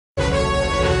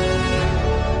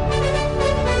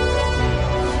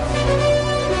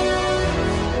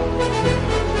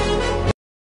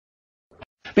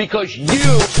Because you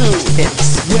too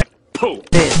It's poop.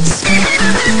 It's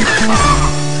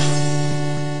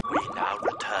We now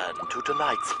return to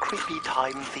tonight's Creepy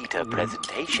Time Theater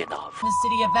presentation of The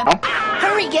city of Venice.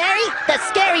 Hurry, Gary! The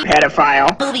scary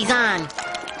pedophile movie's on.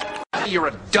 You're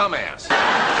a dumbass.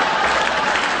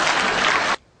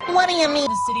 What do you mean?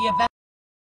 The city of Venice.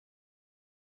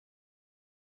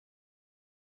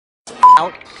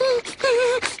 Out.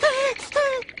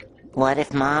 What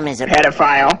if Mom is a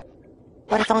pedophile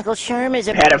What if Uncle Sherm is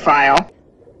a pedophile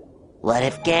What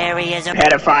if Gary is a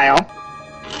pedophile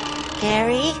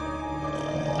Gary?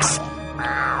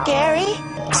 Gary?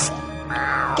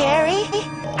 Gary?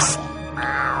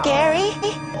 Gary?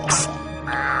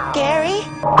 Gary?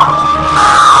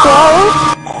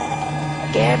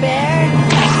 Gary Bear?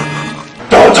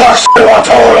 Don't talk shit about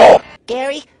total.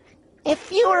 Gary?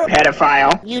 If you were a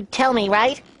pedophile you'd tell me,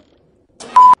 right?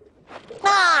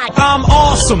 Ah! I'm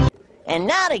awesome. And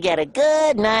now to get a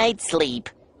good night's sleep.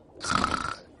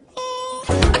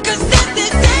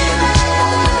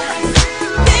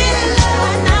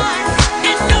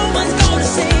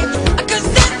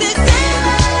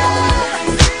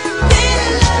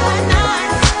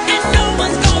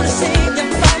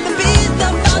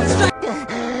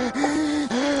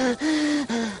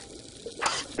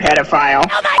 pedophile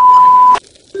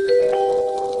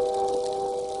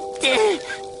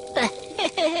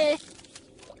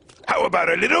How about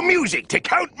a little music to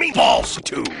count me balls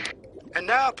to? And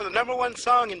now for the #1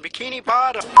 song in Bikini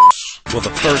Bottom. Well,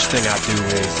 the first thing I do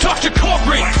is Talk to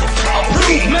corporate,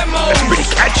 read memos,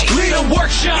 lead a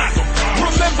workshop,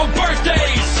 remember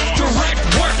birthdays, direct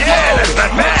work. Yeah, that's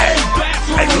not bad.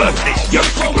 I love this young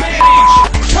manage,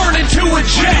 turn into a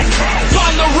jet,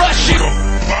 find the Russian.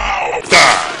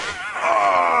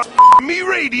 Me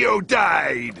radio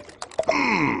died.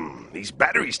 These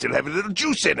batteries still have a little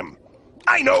juice in them.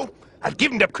 I know. I've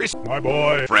given up Chris. My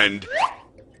boy. Friend.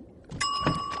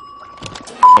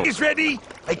 Is ready.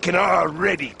 I can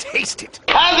already taste it.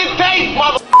 How's it taste,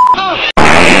 motherfucker?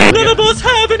 none of us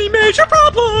have any major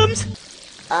problems.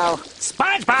 Oh.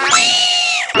 SpongeBob.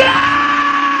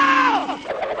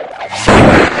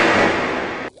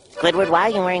 Squidward, why are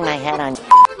you wearing my hat on?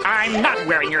 I'm not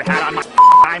wearing your hat on my.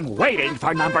 I'm waiting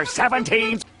for number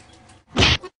 17.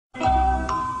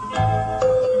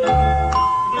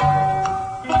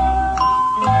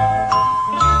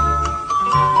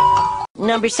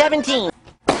 Number 17.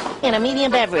 And a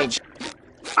medium beverage.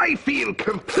 I feel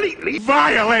completely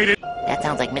violated. That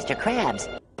sounds like Mr. Krabs.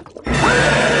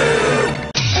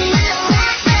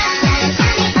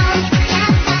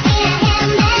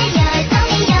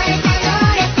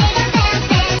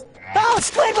 Oh,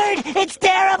 Squidward! It's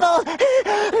terrible!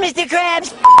 Mr.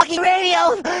 Krabs! Fucking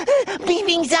radio!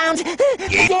 Beeping sounds!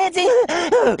 Dancing!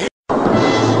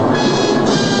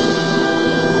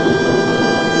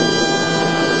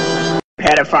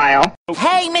 pedophile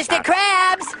Hey, Mr.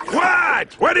 Krabs!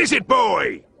 What? What is it,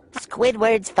 boy?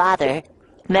 Squidward's father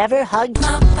never hugged.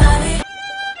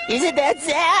 Isn't that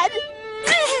sad?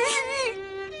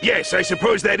 Yes, I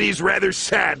suppose that is rather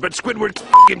sad, but Squidward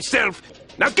himself.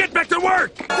 Now get back to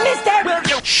work!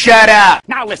 Mr. Shut up!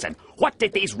 Now listen, what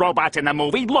did these robots in the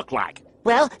movie look like?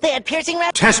 Well, they had piercing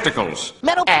Testicles.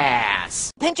 metal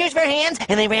Ass. pinchers for hands,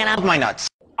 and they ran out of my nuts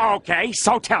Okay,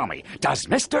 so tell me, does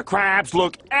Mr. Krabs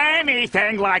look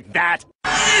anything like that?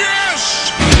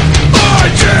 Yes! I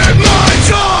did my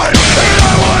time, and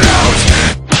I want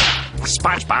out!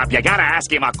 SpongeBob, you gotta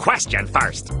ask him a question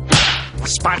first.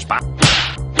 SpongeBob.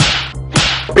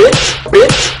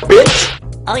 bitch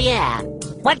Oh yeah.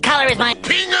 What color is my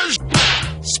Fingers!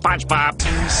 SpongeBob.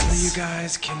 Seriously, you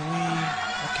guys, can we?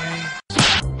 Okay.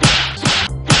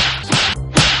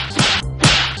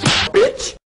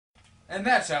 bitch And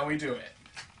that's how we do it.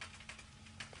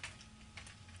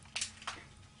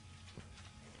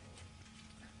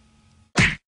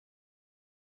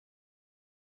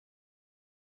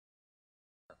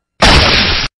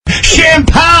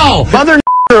 Shampoo! mother